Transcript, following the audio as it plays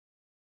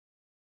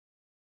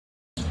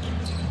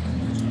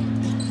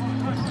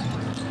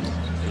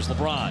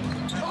LeBron.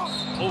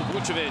 Oh,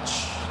 Vucevic.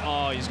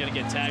 Oh, he's going to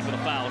get tagged with a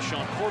foul.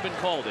 Sean Corbin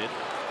called it.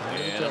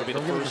 And that'll be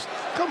the first.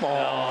 Come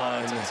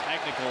on. It's a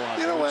technical on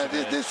You know what?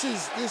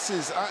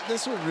 Vucevic.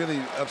 This what really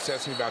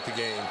upsets me about the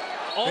game.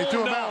 Oh, they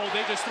threw him no, out.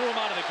 they just threw him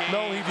out of the game.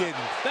 No, he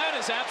didn't. That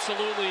is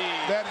absolutely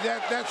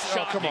That's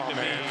oh, come on,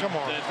 man. Come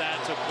on.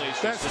 That took place.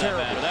 That's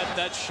terrible.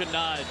 That should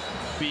not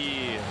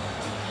be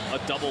a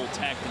double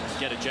tech and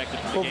get ejected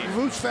from the game.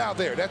 Vooch foul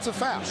there. That's a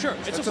foul. Sure,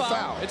 it's a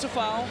foul. It's a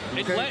foul.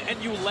 Okay.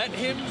 And you let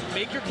him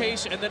make your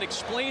case and then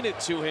explain it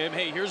to him.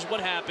 Hey, here's what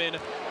happened.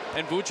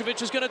 And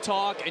Vucevic is going to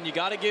talk, and you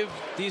got to give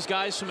these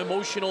guys some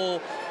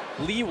emotional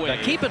leeway.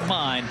 Now keep in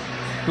mind,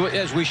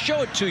 as we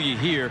show it to you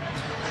here,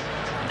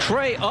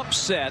 Trey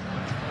upset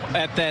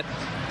at that,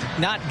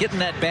 not getting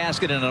that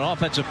basket in an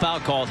offensive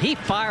foul call. He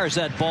fires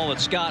that ball at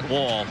Scott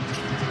Wall.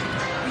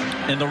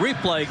 And the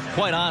replay,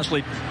 quite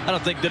honestly, I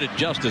don't think did it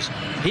justice.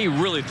 He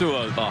really threw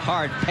a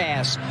hard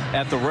pass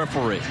at the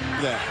referee.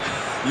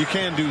 Yeah, you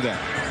can do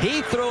that.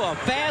 He threw a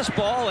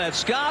fastball at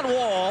Scott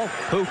Wall,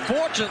 who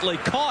fortunately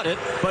caught it,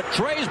 but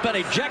Trey's been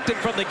ejected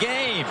from the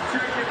game.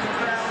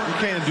 You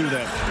can't do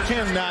that. You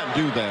cannot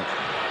do that.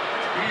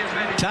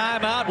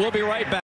 Timeout. We'll be right back.